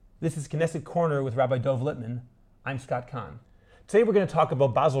This is Knesset Corner with Rabbi Lipman. I'm Scott Kahn. Today we're going to talk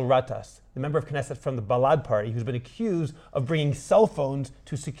about Basel Ghattas, the member of Knesset from the Balad party who's been accused of bringing cell phones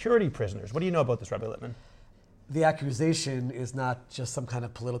to security prisoners. What do you know about this, Rabbi Lipman? The accusation is not just some kind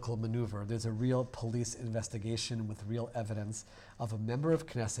of political maneuver. There's a real police investigation with real evidence of a member of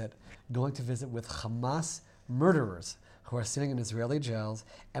Knesset going to visit with Hamas murderers who are sitting in Israeli jails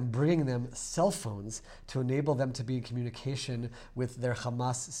and bringing them cell phones to enable them to be in communication with their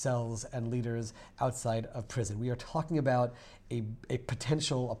Hamas cells and leaders outside of prison. We are talking about a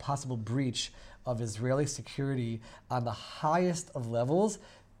possible breach of Israeli security on the highest of levels,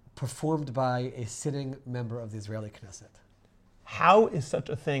 performed by a sitting member of the Israeli Knesset. How is such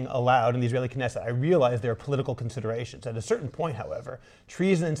a thing allowed in the Israeli Knesset? I realize there are political considerations. At a certain point, however,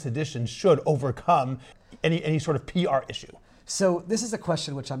 treason and sedition should overcome any sort of PR issue. So this is a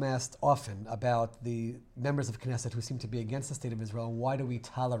question which I'm asked often about the members of Knesset who seem to be against the state of Israel. Why do we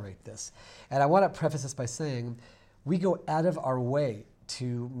tolerate this? And I want to preface this by saying we go out of our way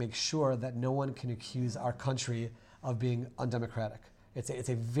to make sure that no one can accuse our country of being undemocratic. It's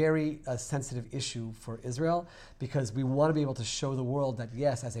a very sensitive issue for Israel because we want to be able to show the world that,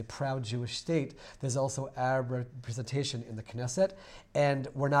 yes, as a proud Jewish state, there's also Arab representation in the Knesset, and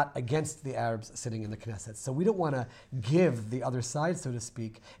we're not against the Arabs sitting in the Knesset. So we don't want to give the other side, so to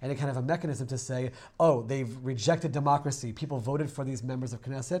speak, any kind of a mechanism to say, oh, they've rejected democracy. People voted for these members of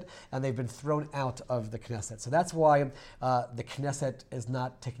Knesset, and they've been thrown out of the Knesset. So that's why the Knesset is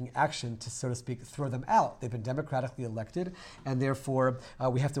not taking action to, so to speak, throw them out. They've been democratically elected, and therefore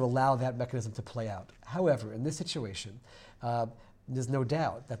we have to allow that mechanism to play out. However, in this situation, there's no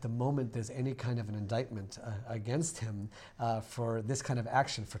doubt that the moment there's any kind of an indictment against him for this kind of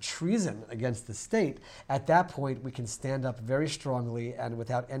action, for treason against the state, at that point we can stand up very strongly and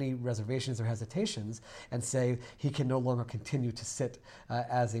without any reservations or hesitations and say he can no longer continue to sit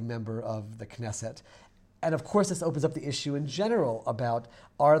as a member of the Knesset. And of course, this opens up the issue in general about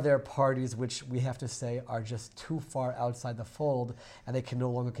are there parties which we have to say are just too far outside the fold and they can no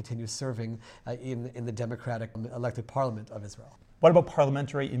longer continue serving in the democratic elected parliament of Israel. What about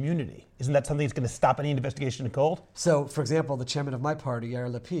parliamentary immunity? Isn't that something that's going to stop any investigation in cold? So, for example, the chairman of my party,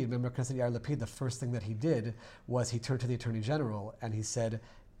 Yair Lapid, member of Knesset Yair Lapid, the first thing that he did was he turned to the Attorney General and he said,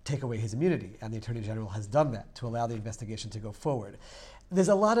 take away his immunity. And the Attorney General has done that to allow the investigation to go forward. There's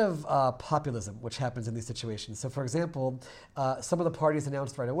a lot of populism which happens in these situations. So, for example, some of the parties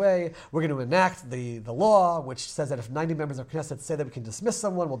announced right away, we're going to enact the law which says that if 90 members of Knesset say that we can dismiss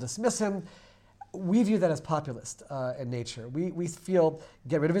someone, we'll dismiss him. We view that as populist in nature. We feel,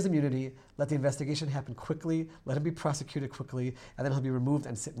 get rid of his immunity, let the investigation happen quickly, let him be prosecuted quickly, and then he'll be removed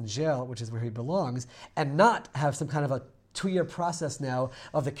and sit in jail, which is where he belongs, and not have some kind of a 2-year process now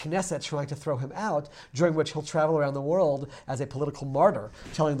of the Knesset trying to throw him out, during which he'll travel around the world as a political martyr,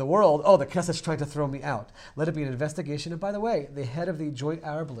 telling the world, oh, the Knesset's trying to throw me out. Let it be an investigation. And by the way, the head of the Joint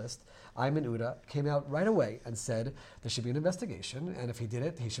Arab List, Ayman Uda, came out right away and said there should be an investigation, and if he did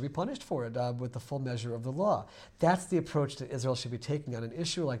it, he should be punished for it with the full measure of the law. That's the approach that Israel should be taking on an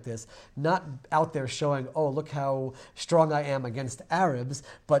issue like this, not out there showing, oh, look how strong I am against Arabs,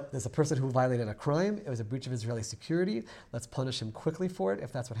 but there's a person who violated a crime, it was a breach of Israeli security, let's punish him quickly for it,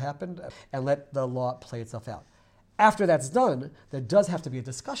 if that's what happened, and let the law play itself out. After that's done, there does have to be a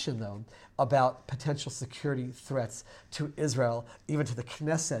discussion, though, about potential security threats to Israel, even to the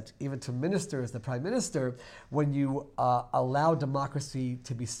Knesset, even to ministers, the prime minister, when you allow democracy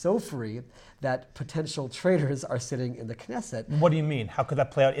to be so free that potential traitors are sitting in the Knesset. What do you mean? How could that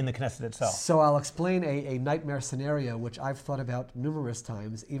play out in the Knesset itself? So I'll explain a nightmare scenario which I've thought about numerous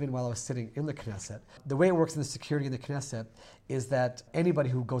times, even while I was sitting in the Knesset. The way it works in the security in the Knesset is that anybody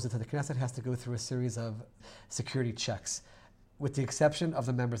who goes into the Knesset has to go through a series of security checks, with the exception of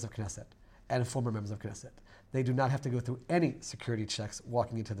the members of Knesset and former members of Knesset. They do not have to go through any security checks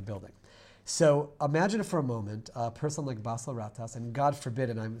walking into the building. So imagine for a moment a person like Basel Ghattas, and God forbid,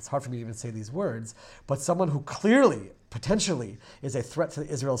 and it's hard for me to even say these words, but someone who clearly, potentially, is a threat to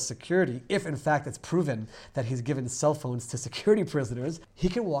Israel's security, if in fact it's proven that he's given cell phones to security prisoners, he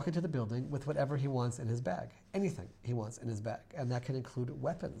can walk into the building with whatever he wants in his bag, anything he wants in his bag, and that can include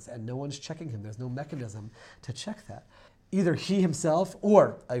weapons, and no one's checking him. There's no mechanism to check that. Either he himself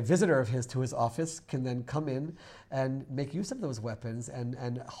or a visitor of his to his office can then come in and make use of those weapons,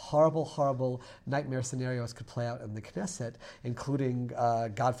 and horrible, horrible nightmare scenarios could play out in the Knesset, including,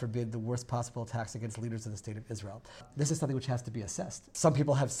 God forbid, the worst possible attacks against leaders of the state of Israel. This is something which has to be assessed. Some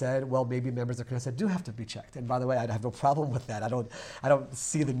people have said, well, maybe members of Knesset do have to be checked. And by the way, I have no problem with that. I don't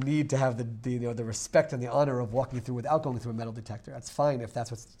see the need to have the respect and the honor of walking through without going through a metal detector. That's fine if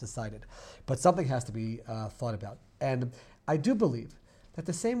that's what's decided. But something has to be thought about. And I do believe that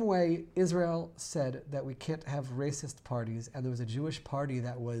the same way Israel said that we can't have racist parties, and there was a Jewish party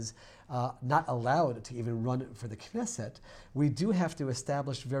that was not allowed to even run for the Knesset, we do have to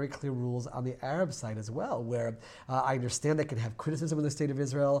establish very clear rules on the Arab side as well, where I understand they can have criticism of the state of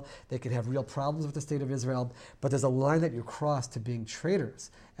Israel, they can have real problems with the state of Israel, but there's a line that you cross to being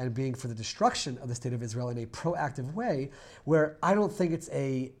traitors and being for the destruction of the state of Israel in a proactive way, where I don't think it's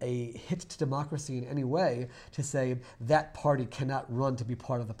a hit to democracy in any way to say that party cannot run to be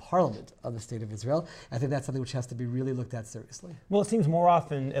part of the parliament of the state of Israel. I think that's something which has to be really looked at seriously. Well, it seems more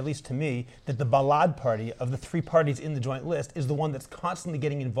often, at least to me, that the Balad party of the three parties in the joint list is the one that's constantly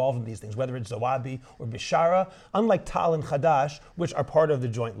getting involved in these things, whether it's Zawabi or Bishara, unlike Tal and Hadash, which are part of the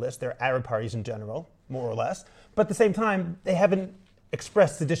joint list. They're Arab parties in general, more or less. But at the same time, they haven't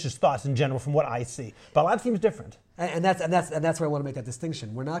expressed seditious thoughts in general from what I see. Balad seems different. And that's where I want to make that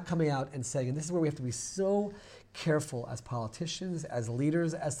distinction. We're not coming out and saying, and this is where we have to be so careful as politicians, as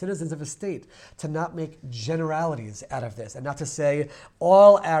leaders, as citizens of a state, to not make generalities out of this and not to say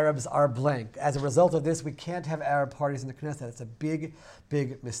all Arabs are blank. As a result of this, we can't have Arab parties in the Knesset. It's a big,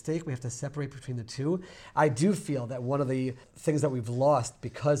 big mistake. We have to separate between the two. I do feel that one of the things that we've lost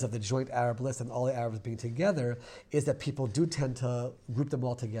because of the joint Arab list and all the Arabs being together is that people do tend to group them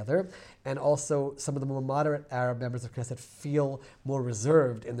all together. And also, some of the more moderate Arab members of Knesset feel more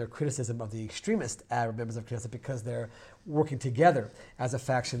reserved in their criticism of the extremist Arab members of Knesset because they're working together as a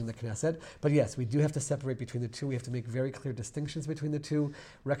faction in the Knesset. But yes, we do have to separate between the two. We have to make very clear distinctions between the two,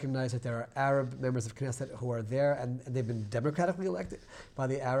 recognize that there are Arab members of Knesset who are there, and they've been democratically elected by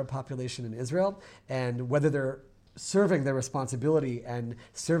the Arab population in Israel, and whether they're serving their responsibility and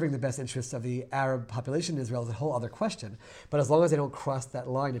serving the best interests of the Arab population in Israel is a whole other question. But as long as they don't cross that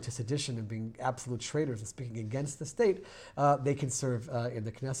line into sedition and being absolute traitors and speaking against the state, they can serve in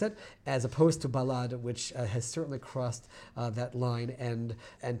the Knesset, as opposed to Balad, which has certainly crossed that line,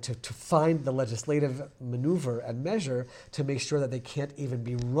 and to find the legislative maneuver and measure to make sure that they can't even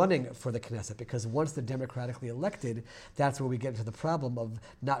be running for the Knesset, because once they're democratically elected, that's where we get into the problem of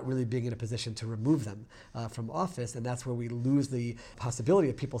not really being in a position to remove them from office. And that's where we lose the possibility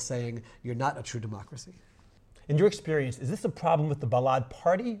of people saying you're not a true democracy. In your experience, is this a problem with the Balad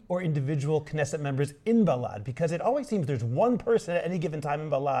party or individual Knesset members in Balad? Because it always seems there's one person at any given time in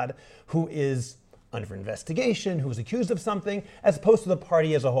Balad who is under investigation, who is accused of something, as opposed to the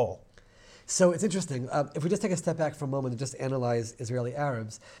party as a whole. So it's interesting. If we just take a step back for a moment and just analyze Israeli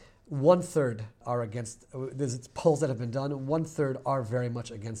Arabs, 1/3 are against, there's polls that have been done, 1/3 are very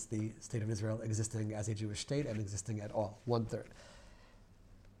much against the state of Israel existing as a Jewish state and existing at all, 1/3.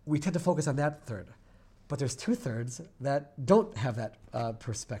 We tend to focus on that third, but there's 2/3 that don't have that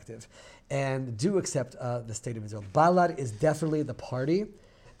perspective and do accept the state of Israel. Balad is definitely the party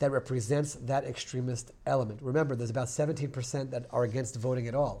that represents that extremist element. Remember, there's about 17% that are against voting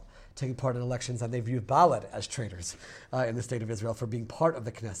at all, taking part in elections, and they view Balad as traitors in the state of Israel for being part of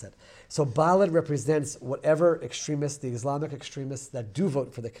the Knesset. So Balad represents whatever extremists, the Islamic extremists that do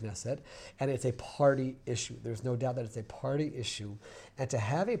vote for the Knesset, and it's a party issue. There's no doubt that it's a party issue. And to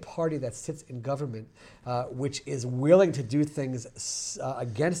have a party that sits in government, which is willing to do things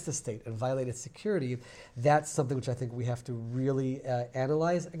against the state and violate its security, that's something which I think we have to really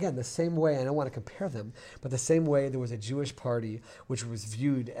analyze. Again, the same way, and I don't want to compare them, but the same way there was a Jewish party which was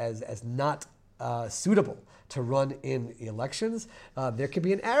viewed as not suitable to run in elections, there could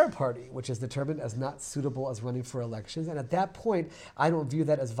be an Arab party which is determined as not suitable as running for elections. And at that point, I don't view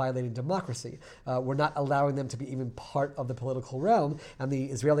that as violating democracy. We're not allowing them to be even part of the political realm, and the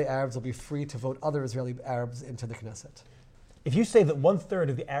Israeli Arabs will be free to vote other Israeli Arabs into the Knesset. If you say that 1/3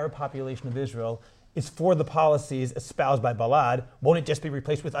 of the Arab population of Israel is for the policies espoused by Balad, won't it just be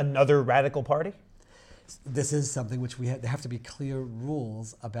replaced with another radical party? This is something which there have to be clear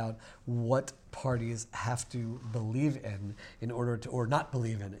rules about what parties have to believe in order to, or not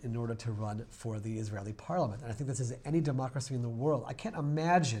believe in order to run for the Israeli parliament. And I think this is any democracy in the world. I can't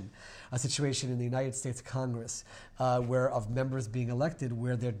imagine a situation in the United States Congress where of members being elected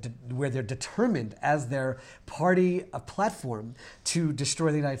where they're determined as their party platform to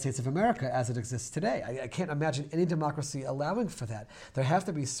destroy the United States of America as it exists today. I can't imagine any democracy allowing for that. There have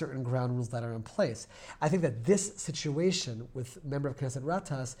to be certain ground rules that are in place. I think that this situation with member of Knesset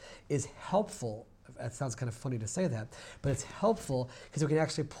Ghattas is helpful. It sounds kind of funny to say that, but it's helpful because we can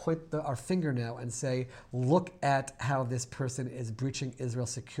actually point our finger now and say, look at how this person is breaching Israel's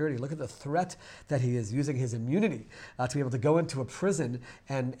security. Look at the threat that he is using his immunity to be able to go into a prison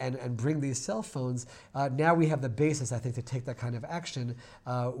and bring these cell phones. Now we have the basis, I think, to take that kind of action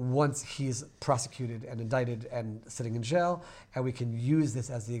once he's prosecuted and indicted and sitting in jail, and we can use this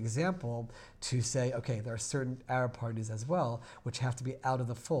as the example to say, okay, there are certain Arab parties as well which have to be out of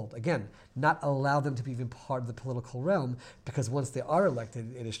the fold. Again, not allow them to be even part of the political realm, because once they are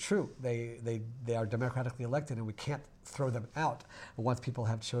elected, it is true, they are democratically elected, and we can't throw them out once people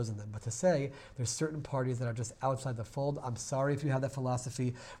have chosen them. But to say there's certain parties that are just outside the fold, I'm sorry if you have that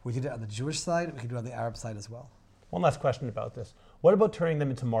philosophy. We did it on the Jewish side, we can do it on the Arab side as well. One last question about this. What about turning them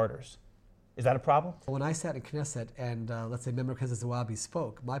into martyrs? Is that a problem? When I sat in Knesset and let's say Member Knesset Zawabi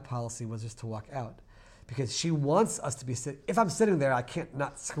spoke, my policy was just to walk out, because she wants us to be if I'm sitting there, I can't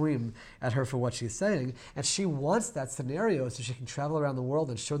not scream at her for what she's saying, and she wants that scenario so she can travel around the world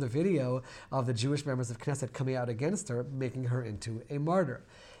and show the video of the Jewish members of Knesset coming out against her, making her into a martyr.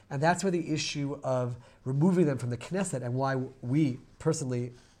 And that's where the issue of removing them from the Knesset, and why we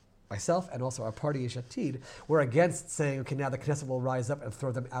personally, myself and also our party, Yesh Atid, we're against saying, okay, now the Knesset will rise up and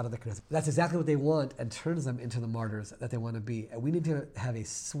throw them out of the Knesset. That's exactly what they want, and turns them into the martyrs that they want to be. And we need to have a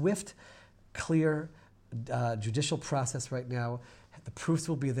swift, clear, judicial process right now. The proofs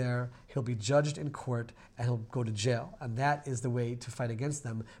will be there. He'll be judged in court, and he'll go to jail. And that is the way to fight against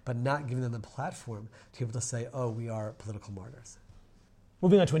them, but not giving them the platform to be able to say, oh, we are political martyrs.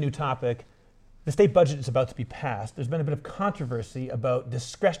 Moving on to a new topic. The state budget is about to be passed. There's been a bit of controversy about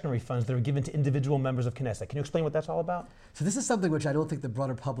discretionary funds that are given to individual members of Knesset. Can you explain what that's all about? So this is something which I don't think the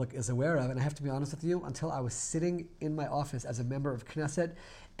broader public is aware of, and I have to be honest with you, until I was sitting in my office as a member of Knesset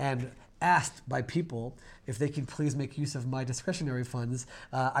and asked by people if they could please make use of my discretionary funds,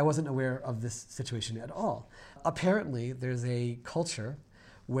 I wasn't aware of this situation at all. Apparently, there's a culture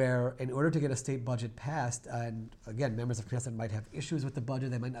where in order to get a state budget passed, and again, members of Knesset might have issues with the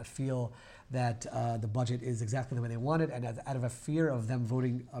budget, they might not feel that the budget is exactly the way they want it, and out of a fear of them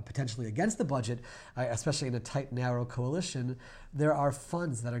voting potentially against the budget, especially in a tight, narrow coalition, there are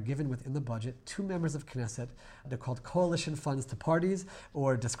funds that are given within the budget to members of Knesset. They're called coalition funds to parties,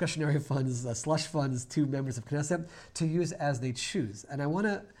 or discretionary funds, slush funds to members of Knesset, to use as they choose. And I want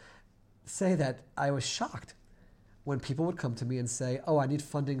to say that I was shocked when people would come to me and say, oh, I need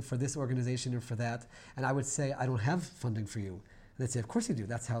funding for this organization or for that, and I would say, I don't have funding for you. And they'd say, of course you do.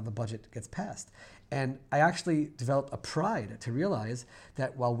 That's how the budget gets passed. And I actually developed a pride to realize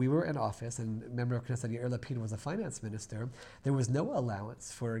that while we were in office, and member of Knesset Yair Lapid was a finance minister, there was no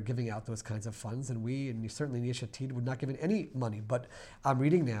allowance for giving out those kinds of funds, and we, and certainly in Yesh Atid, would not give any money. But I'm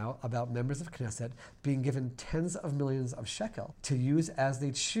reading now about members of Knesset being given tens of millions of shekel to use as they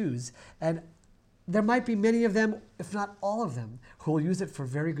choose, and there might be many of them, if not all of them, who will use it for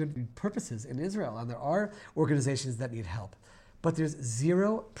very good purposes in Israel, and there are organizations that need help. But there's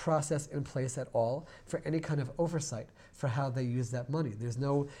zero process in place at all for any kind of oversight for how they use that money. There's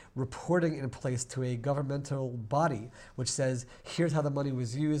no reporting in place to a governmental body which says, here's how the money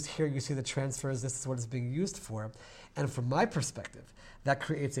was used, here you see the transfers, this is what it's being used for. And from my perspective, that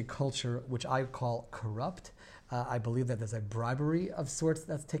creates a culture which I call corrupt. I believe that there's a bribery of sorts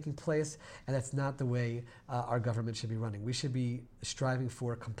that's taking place, and that's not the way our government should be running. We should be striving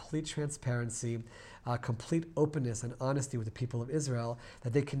for complete transparency, complete openness and honesty with the people of Israel,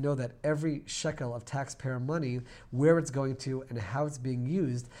 that they can know that every shekel of taxpayer money, where it's going to and how it's being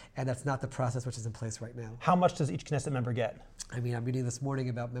used, and that's not the process which is in place right now. How much does each Knesset member get? I mean, I'm reading this morning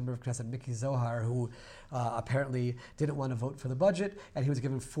about member of Knesset Miki Zohar, who apparently didn't want to vote for the budget, and he was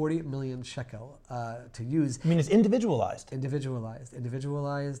given 40 million shekel to use. I mean, it's individualized. Individualized.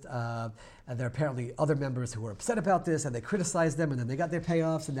 And there are apparently other members who were upset about this, and they criticized them, and then they got their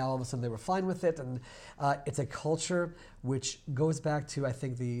payoffs, and now all of a sudden they were fine with it. And it's a culture which goes back to, I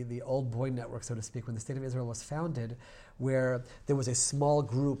think, the old boy network, so to speak, when the State of Israel was founded, where there was a small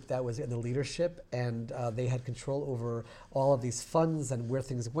group that was in the leadership, and they had control over all of these funds and where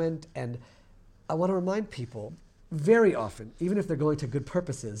things went. And I want to remind people, very often, even if they're going to good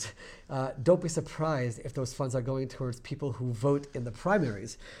purposes, don't be surprised if those funds are going towards people who vote in the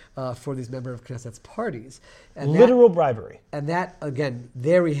primaries for these member of Knesset's parties. And literal bribery. And that, again,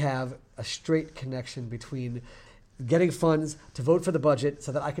 there we have a straight connection between getting funds to vote for the budget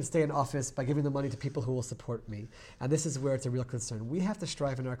so that I can stay in office by giving the money to people who will support me. And this is where it's a real concern. We have to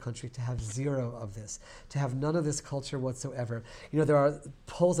strive in our country to have zero of this, to have none of this culture whatsoever. You know, there are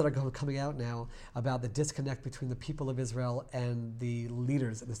polls that are coming out now about the disconnect between the people of Israel and the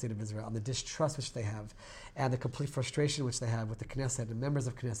leaders in the state of Israel, and the distrust which they have, and the complete frustration which they have with the Knesset and members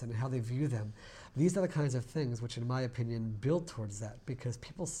of Knesset and how they view them. These are the kinds of things which, in my opinion, build towards that, because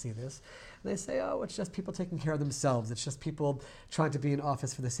people see this and they say, oh, it's just people taking care of themselves. It's just people trying to be in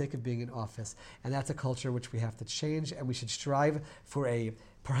office for the sake of being in office. And that's a culture which we have to change, and we should strive for a,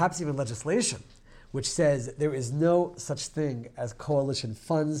 perhaps even legislation, which says there is no such thing as coalition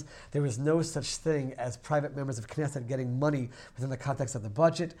funds. There is no such thing as private members of Knesset getting money within the context of the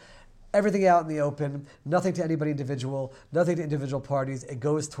budget. everything out in the open, nothing to anybody individual, nothing to individual parties. It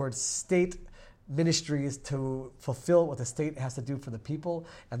goes towards state ministries to fulfill what the state has to do for the people,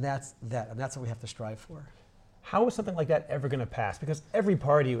 and that's what we have to strive for. How is something like that ever going to pass? Because every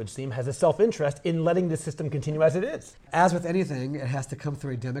party, it would seem, has a self-interest in letting the system continue as it is. As with anything, it has to come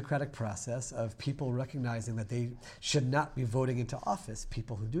through a democratic process of people recognizing that they should not be voting into office,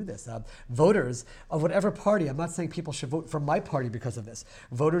 people who do this. Voters of whatever party, I'm not saying people should vote for my party because of this.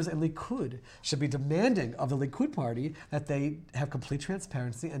 Voters in Likud should be demanding of the Likud party that they have complete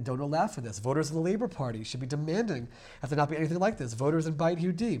transparency and don't allow for this. Voters in the Labour Party should be demanding that there not be anything like this. Voters in Bayit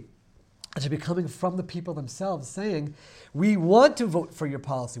Yehudi, it should be coming from the people themselves saying, we want to vote for your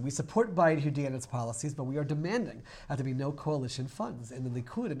policy. We support Bayit Yehudi and its policies, but we are demanding that there be no coalition funds. In the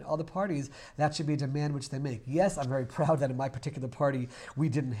Likud and other parties, that should be a demand which they make. Yes, I'm very proud that in my particular party, we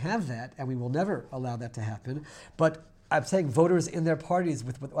didn't have that, and we will never allow that to happen. But I'm saying voters in their parties,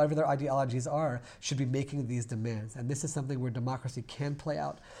 with whatever their ideologies are, should be making these demands. And this is something where democracy can play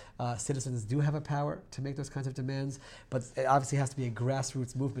out. Citizens do have a power to make those kinds of demands, but it obviously has to be a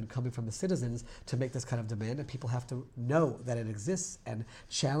grassroots movement coming from the citizens to make this kind of demand. And people have to know that it exists and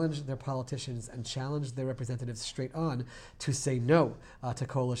challenge their politicians and challenge their representatives straight on to say no to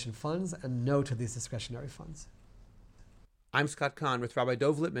coalition funds and no to these discretionary funds. I'm Scott Kahn with Rabbi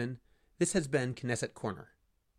Dov Lipman. This has been Knesset Corner.